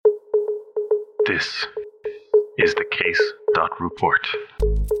This is the Case.Report.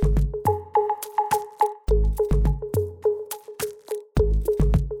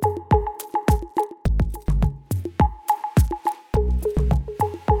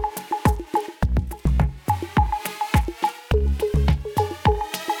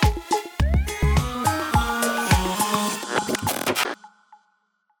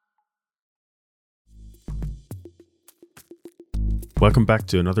 Welcome back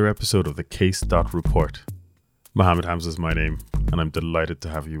to another episode of the Case.Report. Mohammed Hamza is my name, and I'm delighted to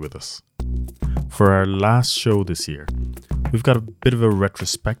have you with us. For our last show this year, we've got a bit of a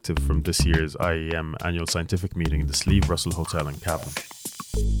retrospective from this year's IEM annual scientific meeting in the Slieve Russell Hotel in Cavan.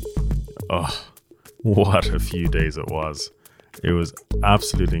 Oh, what a few days it was. It was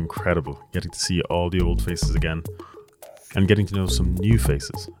absolutely incredible getting to see all the old faces again and getting to know some new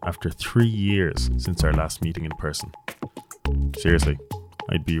faces after 3 years since our last meeting in person. Seriously,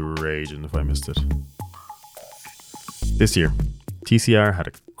 I'd be raging if I missed it. This year, TCR had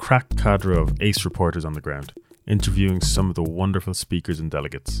a crack cadre of ace reporters on the ground, interviewing some of the wonderful speakers and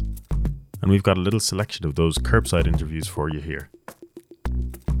delegates. And we've got a little selection of those curbside interviews for you here.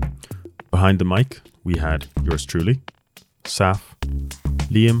 Behind the mic, we had yours truly, Saf,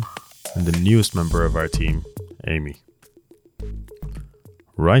 Liam, and the newest member of our team, Amy.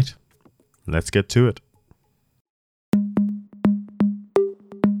 Right, let's get to it.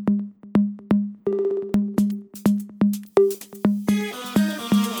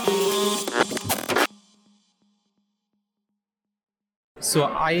 So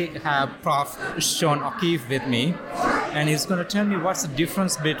I have Prof. Sean O'Keefe with me, and he's going to tell me what's the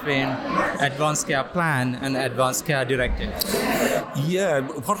difference between Advanced Care Plan and Advanced Care Directive. Yeah,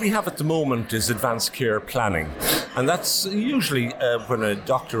 what we have at the moment is advanced care planning. And that's usually when a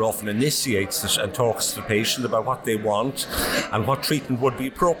doctor often initiates it and talks to the patient about what they want and what treatment would be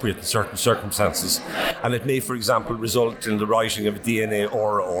appropriate in certain circumstances. And it may, for example, result in the writing of a DNA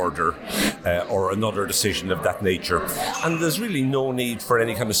order or another decision of that nature. And there's really no need for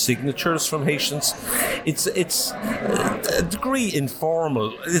any kind of signatures from patients. It's a degree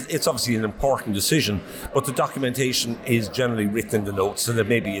informal. It's obviously an important decision, but the documentation is generally written in the notes, and there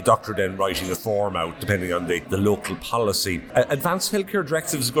may be a doctor then writing a form out depending on the local policy. Advanced Healthcare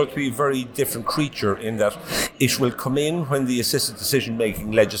Directive is going to be a very different creature in that it will come in when the assisted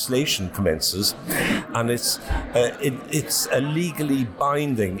decision-making legislation commences, and it's legally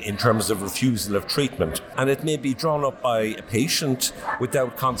binding in terms of refusal of treatment, and it may be drawn up by a patient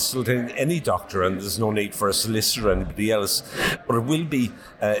without consulting any doctor, and there's no need for a solicitor or anybody else, but it will be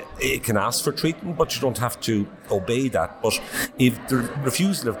it can ask for treatment, but you don't have to obey that. But if the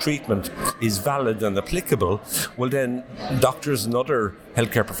refusal of treatment is valid and applicable, well then doctors and other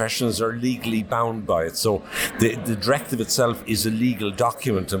healthcare professionals are legally bound by it. So the directive itself is a legal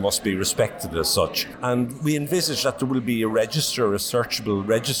document and must be respected as such. And we envisage that there will be a register, a searchable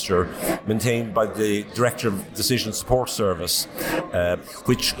register, maintained by the Director of Decision Support Service,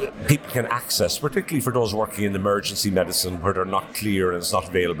 which people can access, particularly for those working in emergency medicine where they're not clear and it's not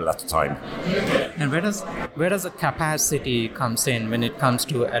available at the time. And where does the capacity comes in when it comes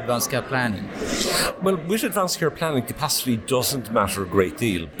to advanced care planning? Well, with advanced care planning, capacity doesn't matter a great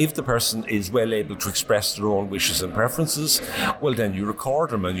deal. If the person is well able to express their own wishes and preferences, well then you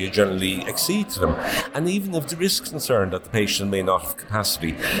record them and you generally accede to them. And even if there is concern that the patient may not have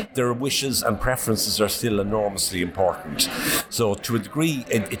capacity, their wishes and preferences are still enormously important. So to a degree,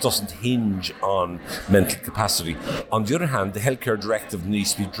 it doesn't hinge on mental capacity. On the other hand, the healthcare directive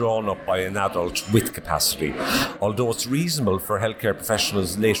needs to be drawn up by an adult with capacity, although it's reasonable for healthcare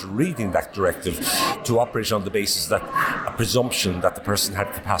professionals later reading that directive to operate on the basis that a presumption that the person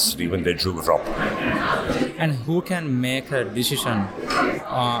had capacity when they drew it up. And who can make a decision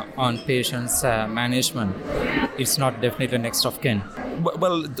on patients' management? It's not definitely next of kin.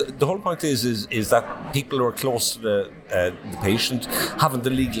 Well, the whole point is that people who are close to the patient haven't the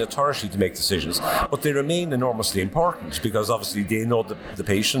legal authority to make decisions, but they remain enormously important because obviously they know the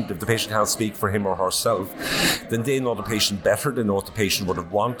patient. If the patient can't speak for him or herself, then they know the patient better. They know what the patient would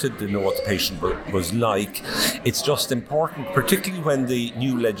have wanted. They know what the patient was like. It's just important, particularly when the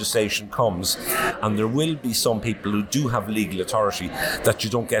new legislation comes, and there will be some people who do have legal authority, that you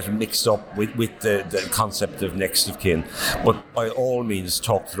don't get mixed up with the concept of next of kin. But by all means,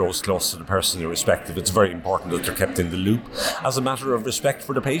 talk to those close to the person irrespective. It's very important that they're kept in the loop as a matter of respect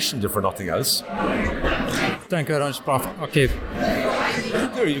for the patient, if for nothing else. Thank you very much, Prof. Okay.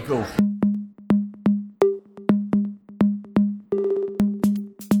 There you go.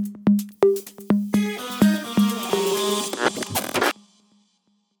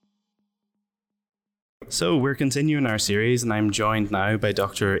 So we're continuing our series, and I'm joined now by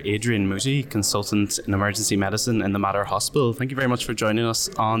Dr. Adrian Moody, consultant in emergency medicine in the Mater Hospital. Thank you very much for joining us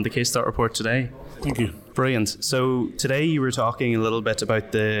on the Case.Dot Report today. Thank you. Brilliant. So today you were talking a little bit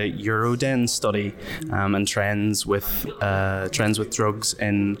about the Euroden study and trends with drugs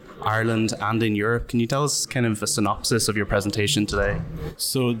in Ireland and in Europe. Can you tell us kind of a synopsis of your presentation today?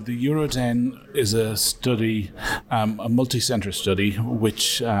 So the Euroden is a study, a multi-center study,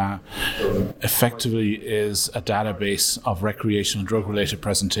 which effectively is a database of recreational drug-related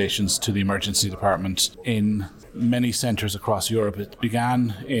presentations to the emergency department in many centres across Europe. It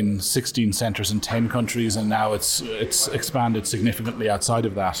began in 16 centres in 10 countries, and now it's expanded significantly outside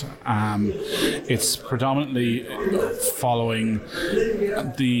of that. It's predominantly following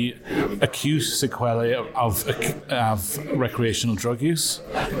the acute sequelae of recreational drug use,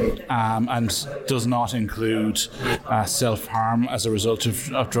 and does not include self-harm as a result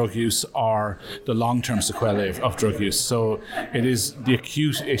of drug use or the long-term sequelae of drug use. So it is the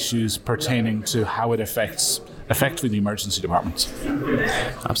acute issues pertaining to how it affects effectively the emergency department.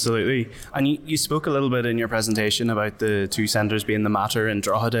 Absolutely. And you spoke a little bit in your presentation about the two centres being the Mater and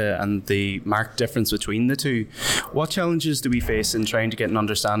Drogheda and the marked difference between the two. What challenges do we face in trying to get an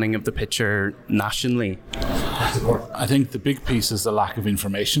understanding of the picture nationally? I think the big piece is the lack of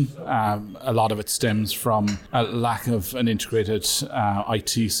information. A lot of it stems from a lack of an integrated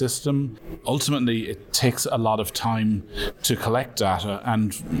IT system. Ultimately, it takes a lot of time to collect data,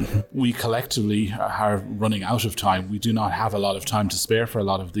 and we collectively are running out of time. We do not have a lot of time to spare for a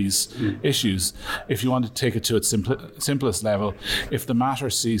lot of these issues. If you want to take it to its simplest level, if the Mater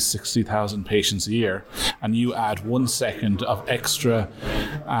sees 60,000 patients a year and you add 1 second of extra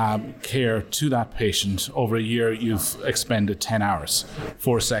care to that patient over a year, you've expended 10 hours.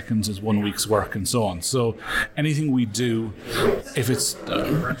 4 seconds is 1 week's work, and so on. So anything we do, if it's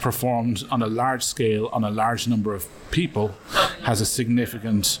performed on a large scale, on a large number of people, has a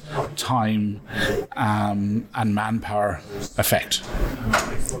significant time and manpower effect.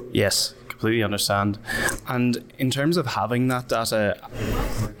 Yes, completely understand. And in terms of having that data,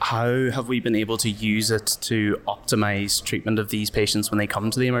 how have we been able to use it to optimize treatment of these patients when they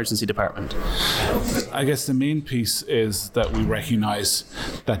come to the emergency department? I guess the main piece is that we recognize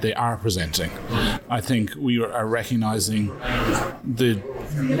that they are presenting. I think we are recognizing the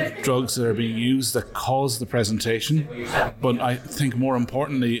drugs that are being used that cause the presentation, but I think more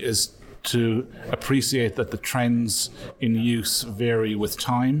importantly is to appreciate that the trends in use vary with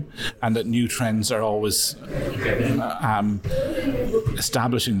time, and that new trends are always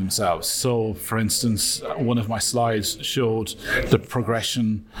establishing themselves. So, for instance, one of my slides showed the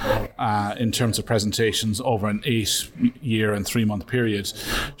progression in terms of presentations over an 8-year and 3-month period,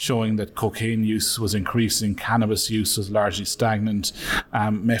 showing that cocaine use was increasing, cannabis use was largely stagnant,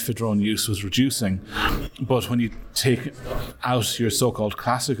 methadone use was reducing. But when you take out your so-called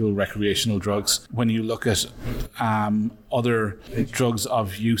classical recreational drugs, when you look at other drugs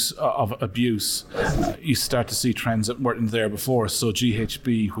of abuse, you start to see trends that weren't there before. So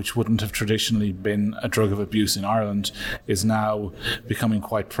GHB, which wouldn't have traditionally been a drug of abuse in Ireland, is now becoming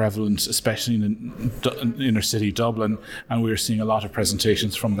quite prevalent, especially in inner city Dublin, and we're seeing a lot of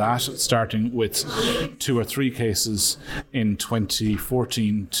presentations from that, starting with 2 or 3 cases in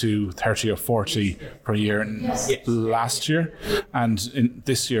 2014 to 30 or 40 per year last year, and in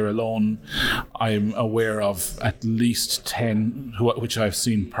this year alone I'm aware of at least 10 which I've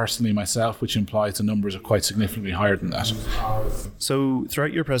seen personally myself, which implies the numbers are quite significantly higher than that. So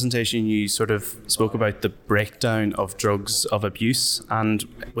throughout your presentation you sort of spoke about the breakdown of drugs of abuse, and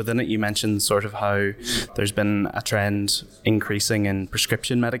within it you mentioned sort of how there's been a trend increasing in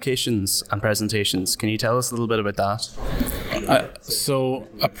prescription medications and presentations. Can you tell us a little bit about that? So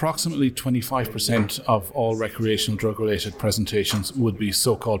approximately 25% of all recreational drug-related presentations would be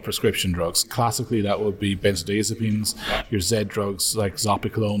so-called prescription drugs. Classically, that would be benzodiazepines, your Z drugs like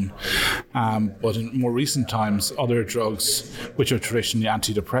Zopiclone. But in more recent times, other drugs, which are traditionally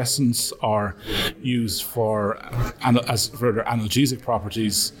antidepressants, are used for their analgesic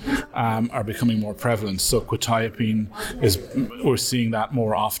properties, are becoming more prevalent. So quetiapine, we're seeing that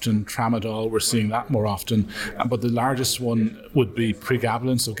more often. Tramadol, we're seeing that more often. But the largest one would be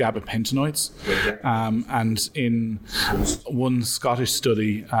pregabalin, so gabapentinoids. And in one Scottish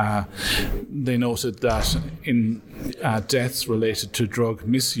study, they noted that in deaths related to drug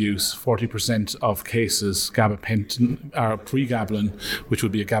misuse, 40% of cases pregabalin, which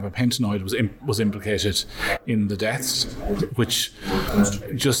would be a gabapentinoid, was implicated in the deaths, which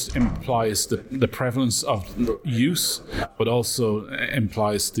just implies the prevalence of use, but also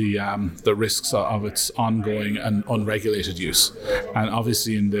implies the risks of its ongoing and unregulated use. And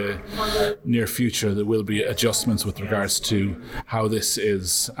obviously in the near future there will be adjustments with regards to how this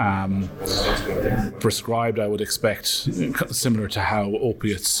is prescribed, I would expect, similar to how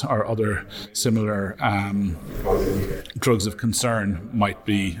opiates or other similar drugs of concern might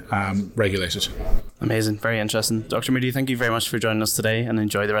be regulated. Amazing, very interesting. Dr. Moody, thank you very much for joining us today, and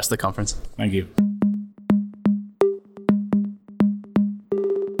enjoy the rest of the conference. Thank you.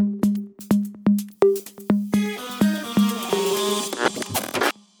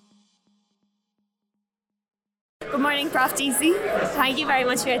 Prof. DC, thank you very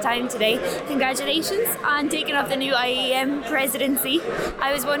much for your time today. Congratulations on taking up the new IAEM presidency.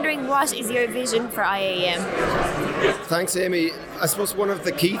 I was wondering, what is your vision for IAEM? Thanks, Amy. I suppose one of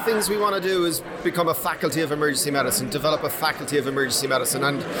the key things we want to do is become a faculty of emergency medicine, develop a faculty of emergency medicine,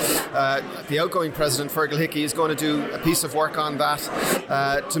 and the outgoing president, Fergal Hickey, is going to do a piece of work on that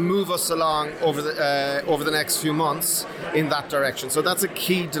to move us along over the next few months in that direction. So that's a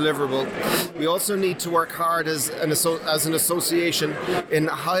key deliverable. We also need to work hard as an association in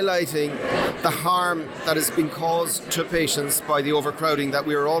highlighting the harm that has been caused to patients by the overcrowding that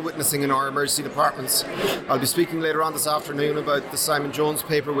we are all witnessing in our emergency departments. I'll be speaking later on this afternoon about the Simon Jones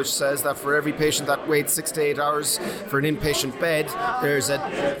paper, which says that for every patient that waits 6 to 8 hours for an inpatient bed,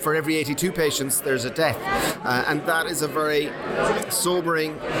 for every 82 patients there's a death, and that is a very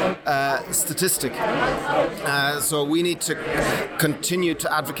sobering statistic. So we need to continue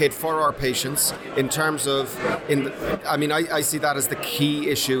to advocate for our patients in terms of, I see that as the key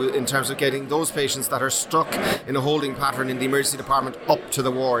issue in terms of getting those patients that are stuck in a holding pattern in the emergency department up to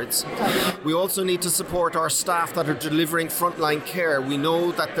the wards. We also need to support our staff that are delivering frontline care. We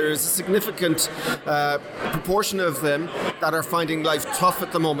know that there is a significant proportion of them that are finding life tough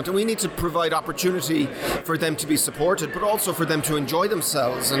at the moment, and we need to provide opportunity for them to be supported, but also for them to enjoy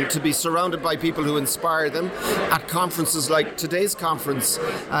themselves and to be surrounded by people who inspire them at conferences like today's conference.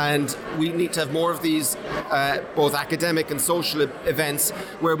 And we need to have more of these both academic and social events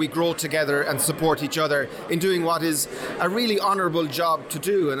where we grow together and support each other in doing what is a really honourable job to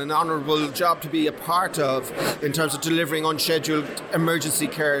do and an honourable job to be a part of in terms of delivering unscheduled emergency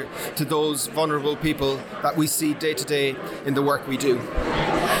care to those vulnerable people that we see day to day in the work we do.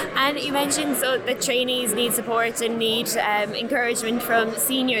 And you mentioned that trainees need support and need encouragement from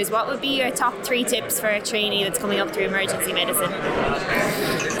seniors. What would be your top 3 tips for a trainee that's coming up through emergency medicine?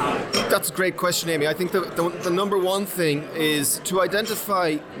 That's a great question, Amy. I think the number one thing is to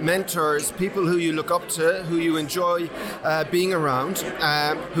identify mentors, people who you look up to, who you enjoy being around,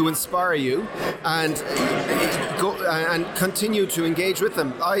 who inspire you, and go and continue to engage with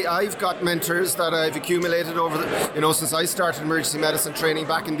them. I've got mentors that I've accumulated over since I started emergency medicine training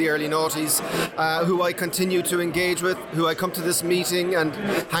back in the early noughties, who I continue to engage with, who I come to this meeting and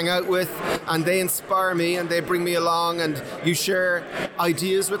hang out with, and they inspire me and they bring me along, and you share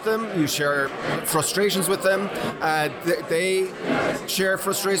ideas with them, you share frustrations with them, they share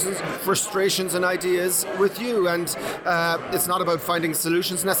frustrations and ideas with you, and it's not about finding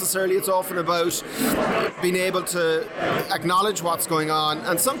solutions necessarily, it's often about being able to acknowledge what's going on,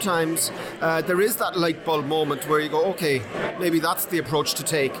 and sometimes there is that light bulb moment where you go, okay, maybe that's the approach to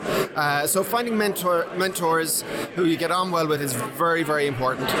take. So finding mentors who you get on well with is very, very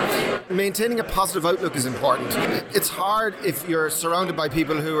important. Maintaining a positive outlook is important. It's hard if you're surrounded by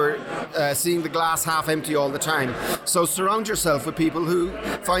people who are seeing the glass half empty all the time. So surround yourself with people who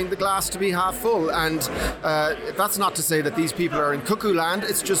find the glass to be half full, and that's not to say that these people are in cuckoo land,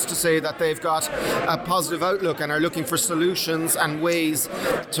 it's just to say that they've got a positive outlook and are looking for solutions and ways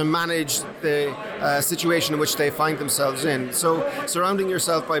to manage the situation in which they find themselves in. So surrounding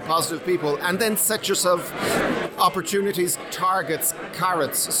yourself by positive people, and then set yourself opportunities, targets,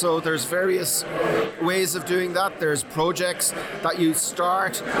 carrots. So there's various ways of doing that. There's projects that you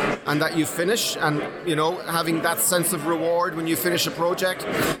start and that you finish, and having that sense of reward when you finish a project.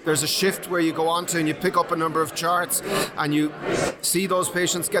 There's a shift where you go on to and you pick up a number of charts and you see those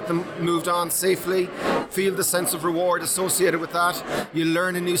patients, get them moved on safely, feel the sense of reward associated with that. You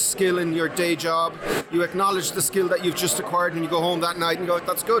learn a new skill in your day job, you acknowledge the skill that you've just acquired, and you go home that night and go,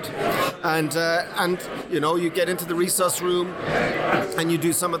 that's good. And you get into the resus room and you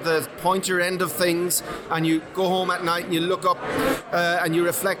do some of the pointier end of things, and you go home at night and you look up and you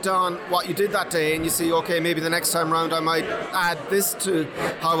reflect on what you did that day, and you see, okay, maybe the next time round I might add this to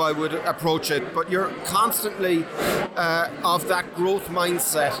how I would approach it. But you're constantly of that growth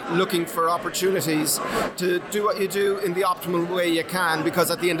mindset, looking for opportunities to do what you do in the optimal way you can,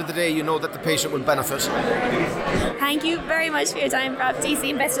 because at the end of the day you know that the patient will benefit. Thank you very much for your time, Prof. DC,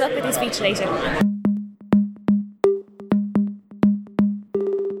 and best of luck with your speech later.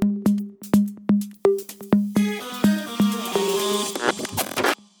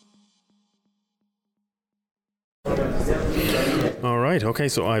 Right, okay,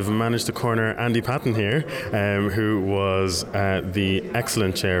 so I've managed to corner Andy Patton here, who was the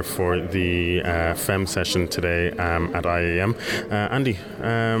excellent chair for the FEM session today at IAM. Andy,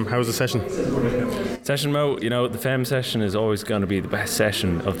 how was the session? Session, Mo, the FEM session is always going to be the best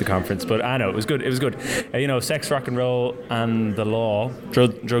session of the conference, but I know it was good. Sex, rock and roll and the law,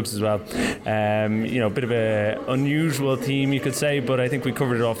 drugs as well. Bit of a unusual theme, you could say, but I think we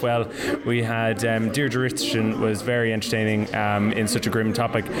covered it off well. We had Deirdre Richardson was very entertaining in such a grim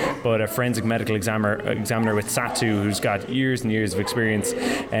topic, but a forensic medical examiner with SATU, who's got years and years of experience,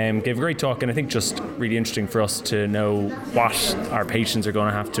 gave a great talk, and I think just really interesting for us to know what our patients are going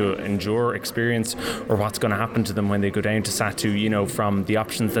to have to endure, experience, or what's going to happen to them when they go down to SATU, from the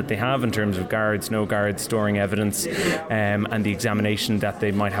options that they have in terms of guards, no guards, storing evidence, and the examination that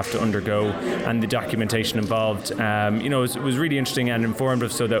they might have to undergo, and the documentation involved. It was really interesting and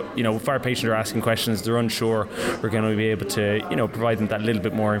informative, so that, if our patients are asking questions, they're unsure, we're going to be able to, provide them that little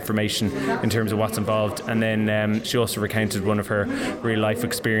bit more information in terms of what's involved. And then she also recounted one of her real life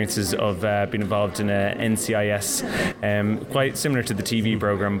experiences of being involved in a NCIS, quite similar to the TV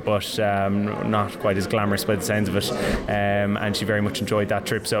program, but not quite as glamorous by the sounds of it. And she very much enjoyed that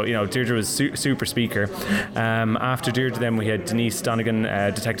trip. So, Deirdre was super speaker. After Deirdre, then we had Denise Donegan,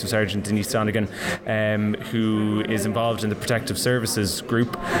 Detective Sergeant Denise Donegan, who is involved in the Protective Services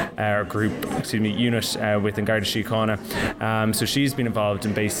unit with An Garda Síochána. So she's been involved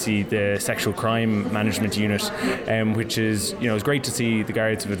in basically the sexual crime management unit, which is, it's great to see the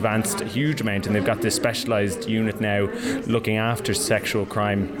guards have advanced a huge amount, and they've got this specialised unit now looking after sexual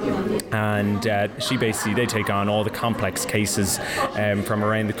crime. And they take on all the complex cases from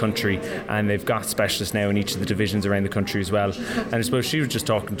around the country, and they've got specialists now in each of the divisions around the country as well. And I suppose she was just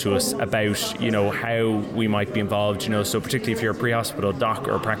talking to us about, how we might be involved, so particularly if you're a pre-hospital doc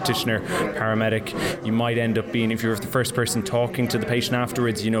or a practitioner, paramedic, you might end up being, if you're the first person talking to the patient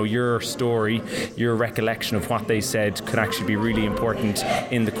afterwards, your story, your recollection of what they said could actually be really important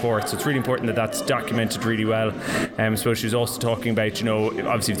in the court. So it's really important that that's documented really well. So she was also talking about,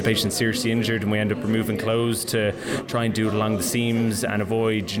 obviously if the patient's seriously injured and we end up removing clothes, to try and do it along the seams and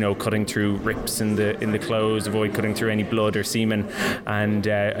avoid, cutting through rips in the clothes, avoid cutting through any blood or semen. And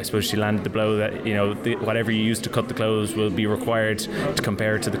I suppose she landed the blow that, whatever you use to cut the clothes will be required to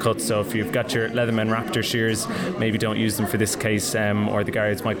compare to the cut. So if you've got your Leatherman Raptor shears, maybe don't use them for this case, or the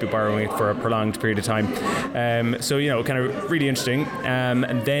guards might be borrowing it for a prolonged period of time. Kind of really interesting.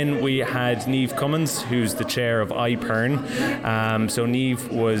 And then we had Niamh Cummins, who's the chair of IPERN. So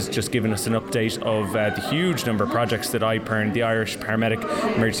Niamh was just giving us an update of the huge number of projects that IPERN, the Irish Paramedic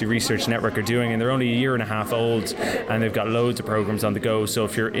Emergency Research Network, are doing, and they're only a year and a half old, and they've got loads of programs on the go. So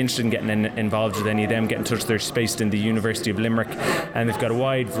if you're interested in getting involved with any of them, get in touch. They're based in the University of Limerick, and they've got a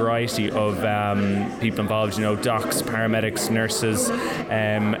wide variety of people involved, docs, paramedics, nurses,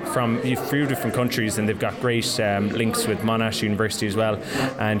 from a few different countries, and they've got great links with Monash University as well.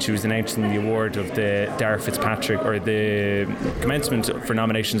 And she was announcing the award of the Dara Fitzpatrick, or the commencement for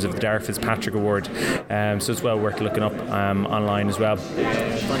nominations of the Dara Fitzpatrick Award. So it's well worth looking up online as well.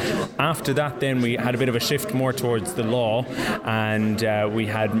 After that, then we had a bit of a shift more towards the law, and we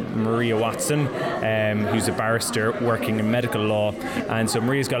had Maria Watson, who's a barrister working in medical law. And so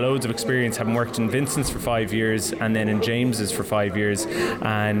Maria's got loads of experience, having worked in Vincent's for 5 years and then in James's for 5 years,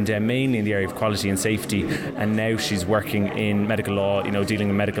 and mainly in the area of quality and safety. And now she's working in medical law, dealing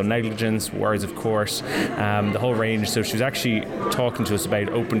with medical negligence, words of court, the whole range. So she was actually talking to us about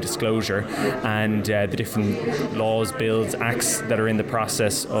open disclosure and the different laws, bills, acts that are in the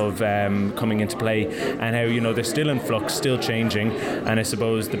process of coming into play, and how they're still in flux, still changing. And I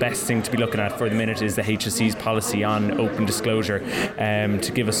suppose the best thing to be looking at for the minute is the HSE's policy on open disclosure,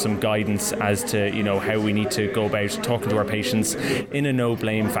 to give us some guidance as to how we need to go about talking to our patients in a no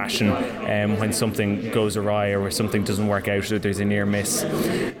blame fashion when something goes awry or where something doesn't work out or there's a near miss.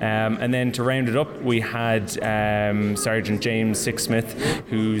 And then to round it up, we had Sergeant James Sixsmith,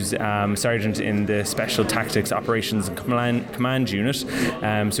 who's Sergeant sergeant in the Special Tactics Operations and Command Unit.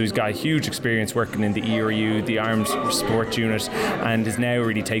 So he's got a huge experience working in the ERU, the Armed Support Unit, and is now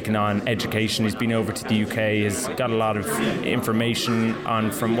really taken on education. He's been over to the UK, has got a lot of information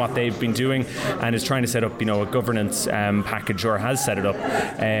on from what they've been doing, and is trying to set up, a governance package, or has set it up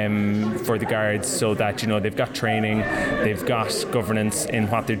for the guards, so that they've got training, they've got governance in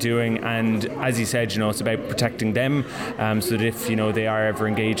what they're doing, and as he said, it's about protecting them, so that if they are ever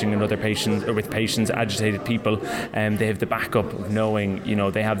engaging in other patients or with patients, agitated people, they have the backup of knowing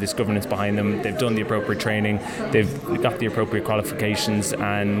they have this governance behind them, they've done the appropriate training, they've got the appropriate qualifications,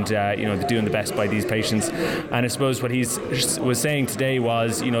 and they're doing the best by these patients. And I suppose what he was saying today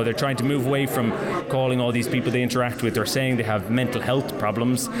was they're trying to move away from calling all these people they interact with or saying they have mental health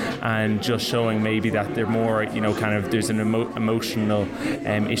problems, and just showing maybe that they're more there's an emotional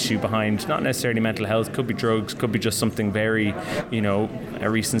issue behind, not necessarily mental health, could be drugs, could be just something very a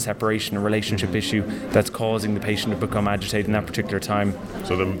recent separation, a relationship issue that's causing the patient to become agitated in that particular time.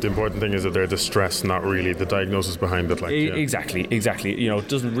 So the important thing is that they're distressed, not really the diagnosis behind it. Exactly. It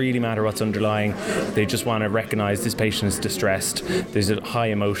doesn't really matter what's underlying. They just want to recognise this patient is distressed, there's high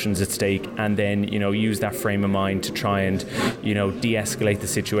emotions at stake, and then use that frame of mind to try and de-escalate the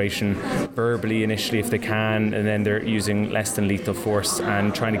situation verbally initially if they can, and then they're using less than lethal force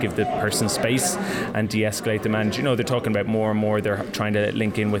and trying to give the person space and de-escalate them. And they're talking about more and more they're trying to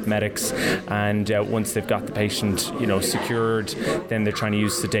link in with medics, and once they've got the patient secured, then they're trying to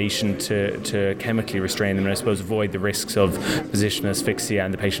use sedation to chemically restrain them, and I suppose avoid the risks of positional asphyxia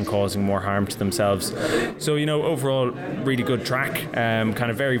and the patient causing more harm to themselves. So overall really good track,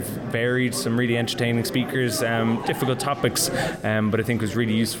 kind of very varied, some really entertaining speakers, difficult topics, but I think it was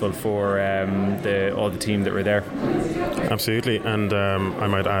really useful for all the team that were there. Absolutely, and I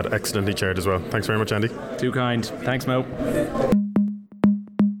might add excellently chaired as well. Thanks very much, Andy. Too kind. Thanks, Mo.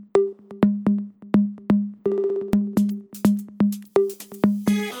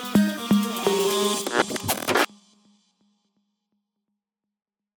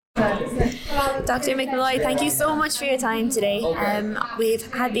 Dr. McMulloy, thank you so much for your time today. We've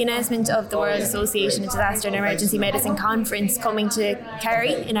had the announcement of the World Association of Disaster and Emergency Medicine Conference coming to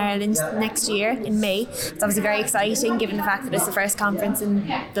Kerry in Ireland next year in May. It's obviously very exciting given the fact that it's the first conference in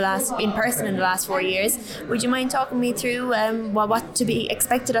person in the last 4 years. Would you mind talking me through what to be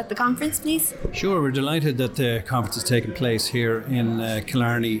expected at the conference, please? Sure, we're delighted that the conference is taking place here in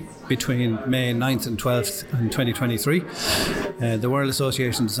Killarney between May 9th and 12th in 2023. The World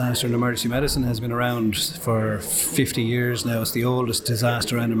Association of Disaster and Emergency Medicine has been around for 50 years now. It's the oldest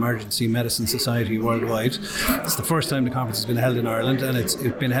disaster and emergency medicine society worldwide. It's the first time the conference has been held in Ireland, and it's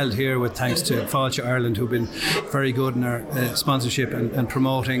been held here with thanks to Fáilte Ireland, who've been very good in our sponsorship and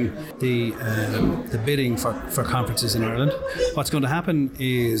promoting the bidding for conferences in Ireland. What's going to happen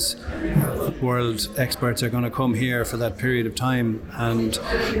is world experts are going to come here for that period of time, and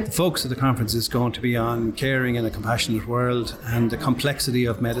the focus of the conference is going to be on caring in a compassionate world and the complexity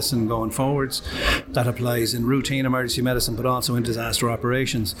of medicine going forwards. That applies in routine emergency medicine, but also in disaster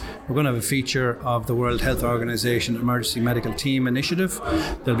operations. We're going to have a feature of the World Health Organization Emergency Medical Team Initiative.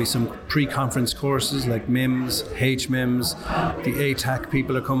 There'll be some pre-conference courses like MIMS, HMIMS. The ATAC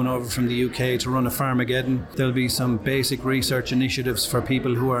people are coming over from the UK to run a Pharmageddon. There'll be some basic research initiatives for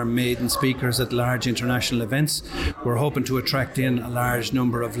people who are maiden speakers at large international events. We're hoping to attract in a large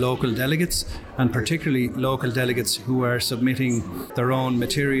number of local delegates, and particularly local delegates who are submitting their own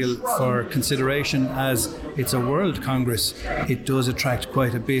material for consideration. As it's a world congress, it does attract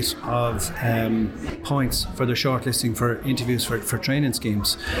quite a bit of points for the shortlisting for interviews for training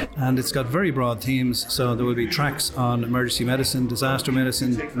schemes, and it's got very broad themes. So there will be tracks on emergency medicine, disaster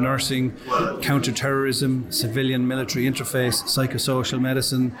medicine, nursing, counter-terrorism, civilian military interface, psychosocial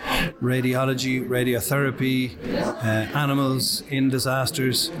medicine, radiology, radiotherapy, animals in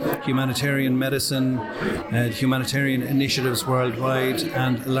disasters, humanitarian medicine, humanitarian initiatives worldwide,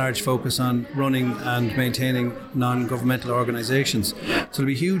 and a large focus on running and maintaining non-governmental organisations. So there'll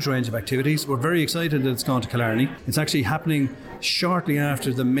be a huge range of activities. We're very excited that it's going to Killarney. It's actually happening shortly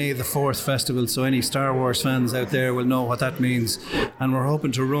after the May the 4th festival, so any Star Wars fans out there will know what that means. And we're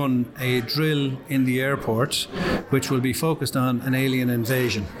hoping to run a drill in the airport which will be focused on an alien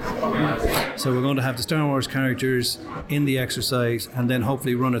invasion. So we're going to have the Star Wars characters in the exercise and then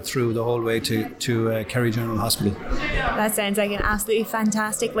hopefully run it through the whole way to Kerry General Hospital. That sounds like an absolutely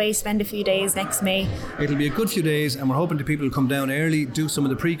fantastic way to spend a few days next May. It'll be a good few days, and we're hoping that people will come down early, do some of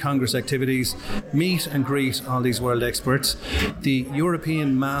the pre-Congress activities, meet and greet all these world experts. The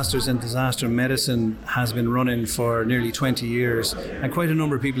European Masters in Disaster Medicine has been running for nearly 20 years, and quite a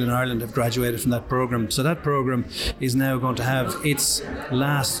number of people in Ireland have graduated from that programme. So that programme is now going to have its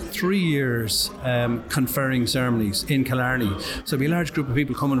last 3 years conferring ceremonies in Killarney. So there'll be a large group of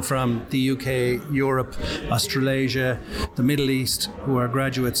people coming from the UK, Europe, Australasia, the Middle East, who are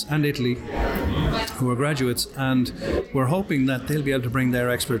graduates, and Italy, who are graduates, and we're hoping that they'll be able to bring their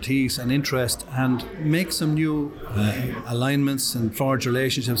expertise and interest and make some new alignments and forge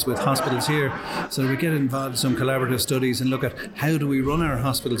relationships with hospitals here, so that we get involved in some collaborative studies and look at how do we run our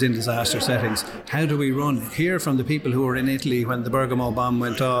hospitals in disaster settings, how do we hear from the people who were in Italy when the Bergamo bomb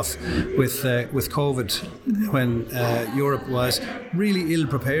went off with COVID, when Europe was really ill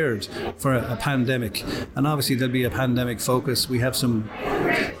prepared for a pandemic, and obviously there'll be a pandemic focus. We have some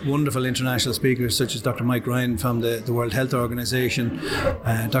wonderful international speakers such as Dr. Mike Ryan from the World Health Organization,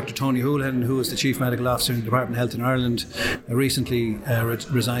 Dr. Tony Houlihan, who was the Chief Medical Officer in the Department of Health in Ireland, recently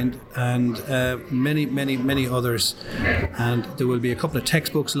resigned, and many others. And there will be a couple of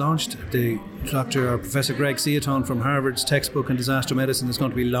textbooks launched. Professor Greg Ciatone from Harvard's textbook on disaster medicine is going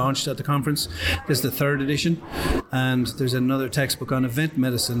to be launched at the conference. This is the 3rd edition. And there's another textbook on event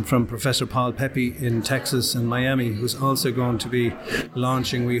medicine from Professor Paul Pepe in Texas and Miami, who's also going to be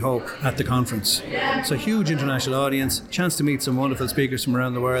launching, we hope, at the conference. So a huge international audience, chance to meet some wonderful speakers from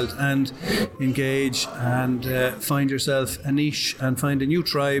around the world and engage and find yourself a niche and find a new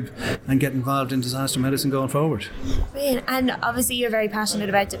tribe and get involved in disaster medicine going forward. Brilliant. And obviously you're very passionate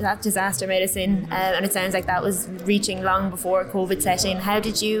about that disaster medicine, and it sounds like that was reaching long before COVID set in. How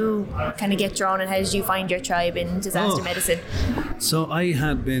did you kind of get drawn, and how did you find your tribe in disaster medicine? So I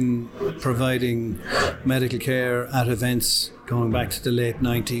had been providing medical care at events going back to the late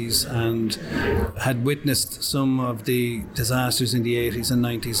 90s and had witnessed some of the disasters in the 80s and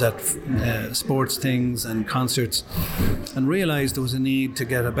 90s at sports things and concerts, and realised there was a need to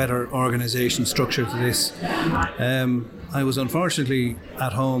get a better organisation structure to this. I was unfortunately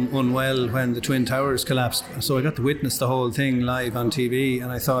at home unwell when the Twin Towers collapsed, so I got to witness the whole thing live on TV,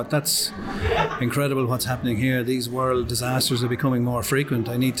 and I thought, that's incredible what's happening here. These world disasters are becoming more frequent.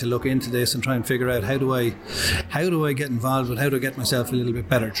 I need to look into this and try and figure out how do I get involved with, how do I get myself a little bit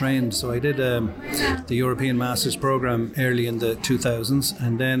better trained. So I did the European Masters programme early in the 2000s,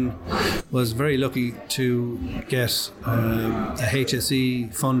 and then was very lucky to get a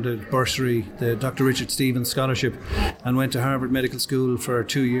HSE funded bursary, the Dr. Richard Stevens Scholarship, and went to Harvard Medical School for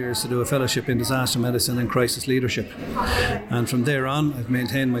 2 years to do a fellowship in disaster medicine and crisis leadership. And from there on, I've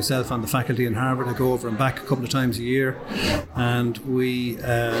maintained myself on the faculty in Harvard. I go over and back a couple of times a year, and we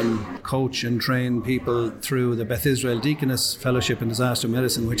coach and train people through the Beth Israel Deaconess Fellowship in Disaster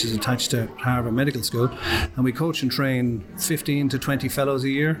Medicine, which is attached to Harvard Medical School. And we coach and train 15 to 20 fellows a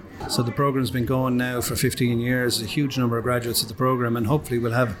year. So the program's been going now for 15 years, a huge number of graduates of the program, and hopefully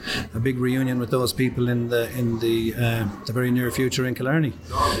we'll have a big reunion with those people in the very near future in Killarney.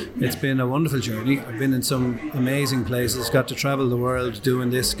 It's been a wonderful journey. I've been in some amazing places, got to travel the world doing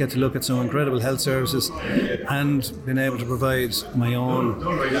this, get to look at some incredible health services, and been able to provide my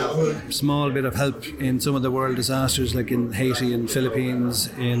own small bit of help in some of the world disasters, like in Haiti and Philippines,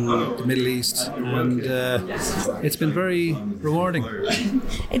 in the Middle East, and it's been very rewarding.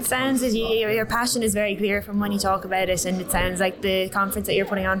 It sounds as your passion is very clear from when you talk about it, and it sounds like the conference that you're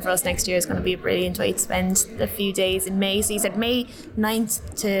putting on for us next year is going to be a brilliant way to spend a few days in May. So you said May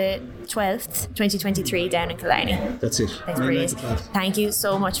 9th to 12th, 2023 down in Killarney. That's it. That's brilliant. Thank you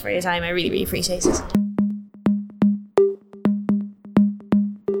so much for your time. I really, really appreciate it.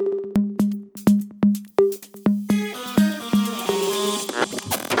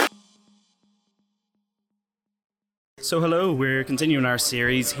 So hello, we're continuing our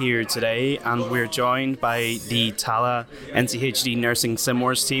series here today, and we're joined by the Tallaght NCHD Nursing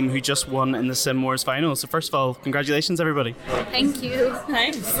SimWars team, who just won in the SimWars final. So first of all, congratulations everybody. Thank you.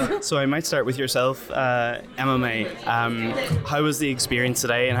 Thanks. So I might start with yourself, Emma May. How was the experience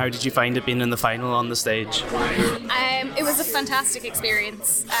today, and how did you find it being in the final on the stage? It was a fantastic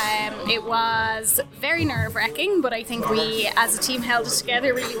experience. It was very nerve-wracking, but I think we as a team held it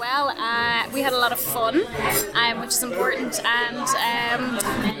together really well. We had a lot of fun, which is important, and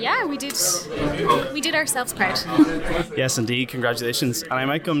we did ourselves proud. Yes, indeed. Congratulations. And I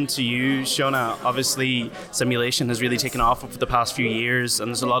might come to you, Shona. Obviously, simulation has really taken off over the past few years, and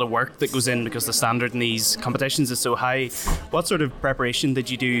there's a lot of work that goes in because the standard in these competitions is so high. What sort of preparation did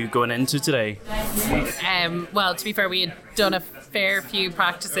you do going into today? Well, to be fair, we had done a fair few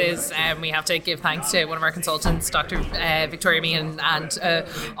practices. We have to give thanks to one of our consultants, Dr. Victoria Meehan, and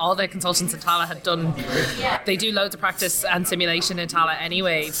all the consultants in Tallaght had done. They do loads of practice and simulation in Tallaght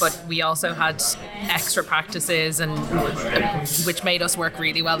anyway, but we also had extra practices, and which made us work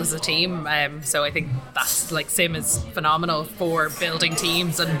really well as a team. So I think that's like sim is phenomenal for building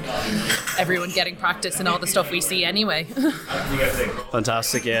teams and everyone getting practice and all the stuff we see anyway.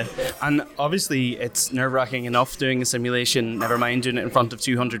 Fantastic, yeah. And obviously it's nerve-wracking enough doing a simulation, never mind doing it in front of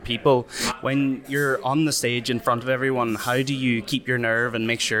 200 people. When you're on the stage in front of everyone, how do you keep your nerve and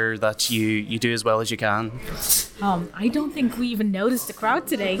make sure that you do as well as you can? I don't think we even noticed the crowd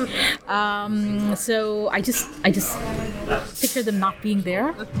today. So I just picture them not being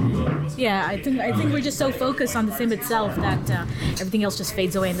there. Yeah, I think we're just so focused on the sim itself that everything else just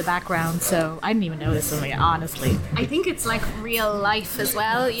fades away in the background. So I didn't even notice them, honestly. I think it's like real life as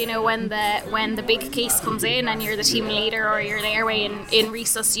well. You know, when the big case comes in and you're the team leader or you're the airway in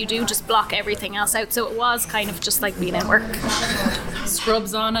resus, you do just block everything else out. So it was kind of just like being at work.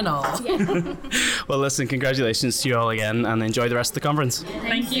 Scrubs on and all. Yeah. Well, listen, congratulations to you all again, and enjoy the rest of the conference.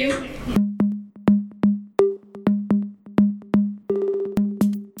 Thank you.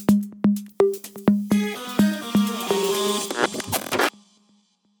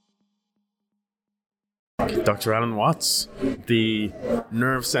 Dr. Alan Watts, the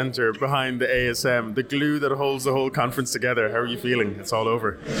nerve center behind the ASM, the glue that holds the whole conference together. How are you feeling? It's all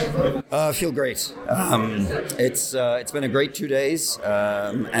over. I feel great. It's been a great 2 days,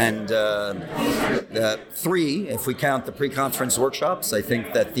 and 3 if we count the pre-conference workshops. I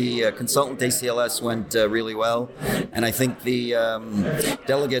think that the consultant ACLS went really well, and I think the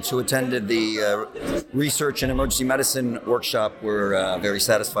delegates who attended the research and emergency medicine workshop were very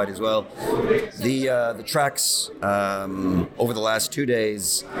satisfied as well. The tracks over the last 2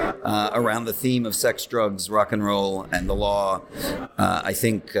 days around the theme of sex, drugs, rock and roll, and the law, I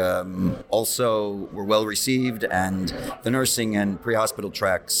think also were well received, and the nursing and pre-hospital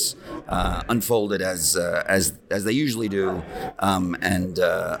tracks unfolded as they usually do, and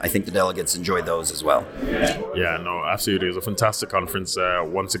I think the delegates enjoyed those as well. Yeah, no, absolutely. It was a fantastic conference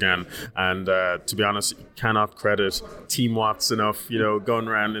once again, and to be honest, cannot credit Team Watts enough, going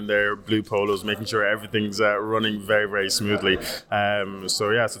around in their blue polos, making sure everything's running very, very smoothly.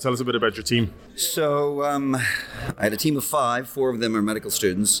 So tell us a bit about your team. So I had a team of 5. 4 of them are medical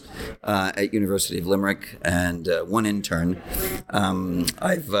students at University of Limerick, and 1 intern.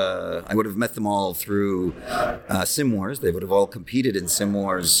 I would have met them all through Sim Wars. They would have all competed in Sim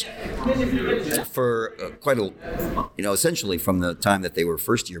Wars for quite a, essentially from the time that they were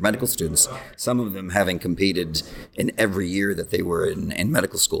first-year medical students. Some of them having competed in every year that they were in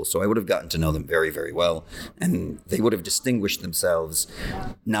medical school. So I would have gotten to know them very, very well, and they would have distinguished themselves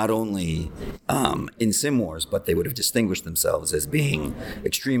not only in Sim Wars, but they would have distinguished themselves as being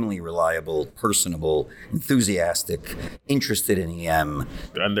extremely reliable, personable, enthusiastic, interested in EM,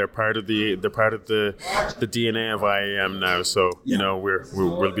 and they're part of the DNA of IAM now. So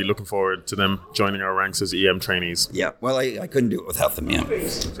we'll be looking forward to them joining our ranks as EM trainees. Yeah, well, I couldn't do it without them. Yeah.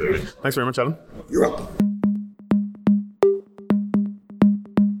 Thanks very much, Alan. You're welcome.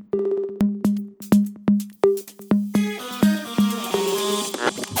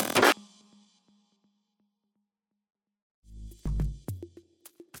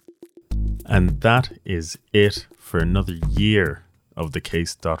 And that is it for another year of the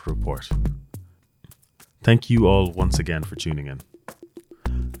Case Report. Thank you all once again for tuning in.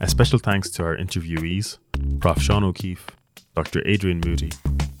 A special thanks to our interviewees, Prof. Sean O'Keefe, Dr. Adrian Moody,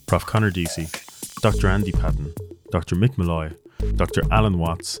 Prof. Conor Deasy, Dr. Andy Patton, Dr. Mick Malloy, Dr. Alan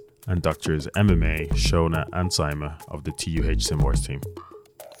Watts, and Drs. Emma May, Shona and Saima of the TUH Sim Wars team.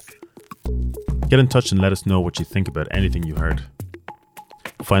 Get in touch and let us know what you think about anything you heard.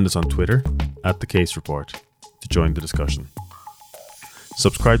 Find us on Twitter @The Case Report to join the discussion.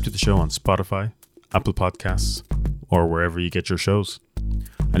 Subscribe to the show on Spotify, Apple Podcasts, or wherever you get your shows.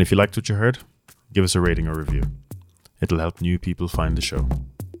 And if you liked what you heard, give us a rating or review. It'll help new people find the show.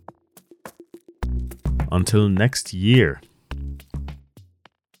 Until next year,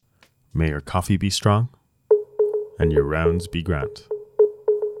 may your coffee be strong and your rounds be grand.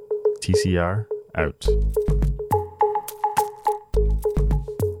 TCR out.